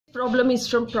Problem is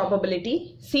from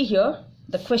probability. See here,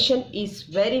 the question is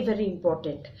very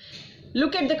important.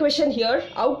 Look at the question here.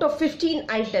 Out of 15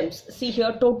 items, see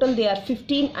here, total there are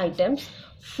 15 items.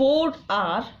 4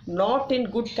 are not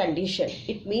in good condition.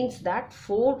 It means that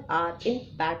 4 are in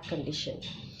bad condition.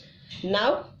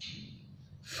 Now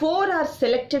 4 are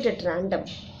selected at random.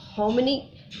 How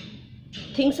many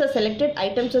things are selected?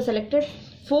 Items are selected.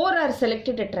 4 are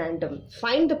selected at random.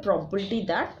 Find the probability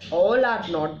that all are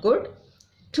not good,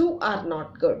 2 are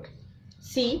not good.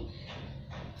 See,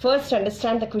 first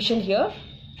understand the question here.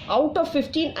 Out of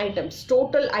 15 items,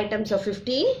 total items are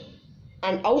 15,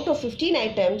 and out of 15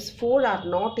 items, 4 are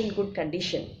not in good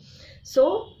condition.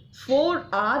 So 4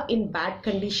 are in bad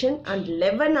condition and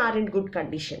 11 are in good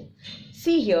condition.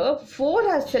 See here, 4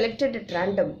 are selected at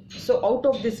random. So out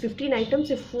of these 15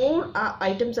 items, if 4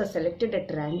 items are selected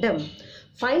at random,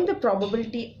 find the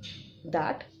probability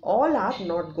that all are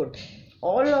not good.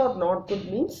 All are not good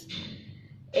means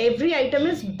every item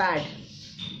is bad.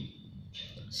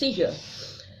 See here,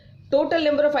 total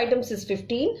number of items is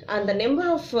 15 and the number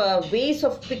of ways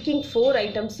of picking 4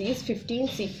 items is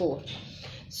 15C4.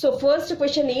 So first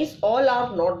question is all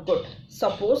are not good.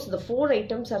 Suppose the 4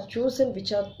 items are chosen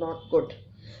which are not good.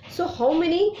 So how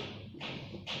many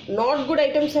not good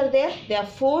items are there? There are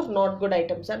 4 not good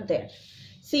items are there.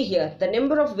 See here, the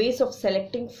number of ways of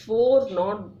selecting 4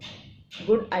 not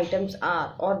good items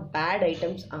are or bad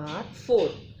items are 4.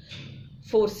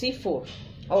 4C4.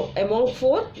 Among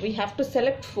 4 we have to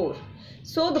select 4.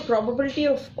 So the probability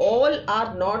of all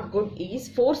are not good is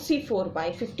 4C4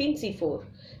 by 15C4.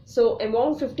 So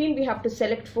among 15 we have to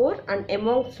select 4 and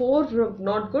among 4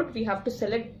 not good we have to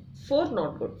select 4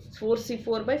 not good.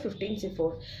 4C4 by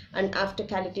 15C4, and after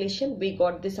calculation we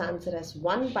got this answer as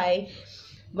 1 by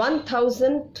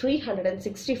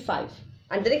 1365.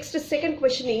 And the next second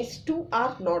question is 2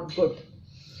 are not good.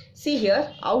 See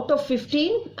here, out of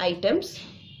 15 items,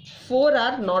 4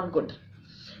 are not good.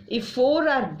 If 4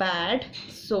 are bad,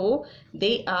 so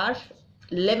they are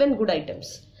 11 good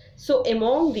items. So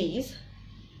among these,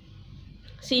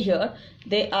 see here,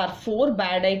 there are 4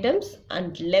 bad items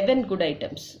and 11 good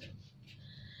items.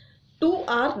 2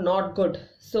 are not good.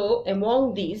 So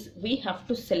among these we have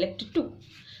to select 2.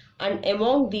 And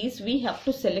among these we have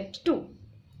to select 2.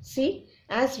 See,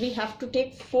 as we have to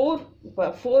take 4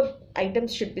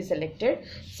 items should be selected.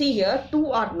 See here,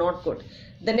 2 are not good.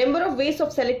 The number of ways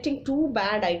of selecting 2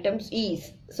 bad items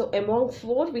is, so among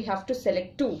 4 we have to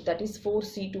select 2, that is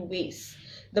 4C2 ways.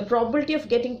 The probability of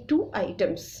getting 2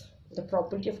 items,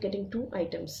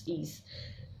 is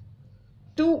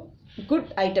 2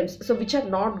 good items. So which are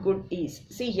not good is,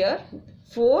 see here,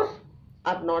 4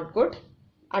 are not good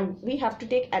and we have to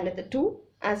take another 2,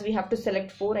 as we have to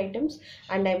select 4 items,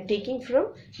 and I am taking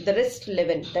from the rest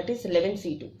 11, that is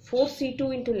 11C2.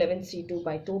 4C2 into 11C2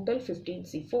 by total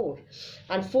 15C4,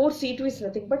 and 4C2 is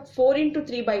nothing but 4 into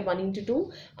 3 by 1 into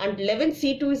 2, and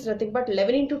 11C2 is nothing but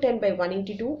 11 into 10 by 1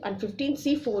 into 2, and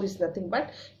 15C4 is nothing but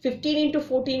 15 into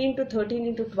 14 into 13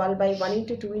 into 12 by 1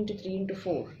 into 2 into 3 into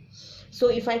 4. So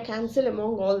if I cancel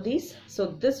among all these, so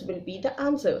this will be the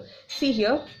answer. See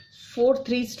here, 4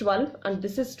 3 is 12 and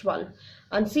this is 12,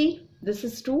 and see, this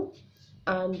is 2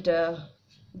 and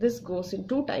this goes in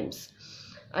 2 times,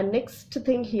 and next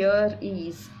thing here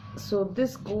is, so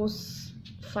this goes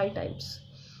 5 times,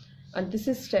 and this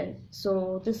is 10,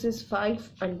 so this is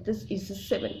 5 and this is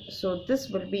 7, so this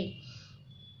will be,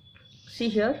 see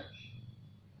here,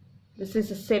 this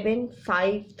is a 7,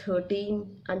 5,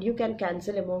 13, and you can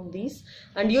cancel among these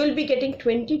and you will be getting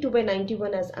 22 by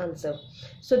 91 as answer.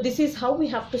 So this is how we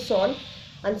have to solve.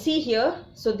 And see here,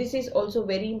 so this is also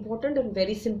very important and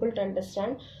very simple to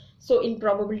understand. So in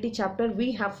probability chapter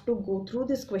we have to go through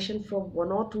this question from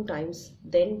 1 or 2 times,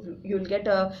 then you'll get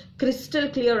a crystal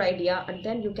clear idea and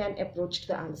then you can approach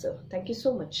the answer. Thank you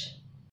so much.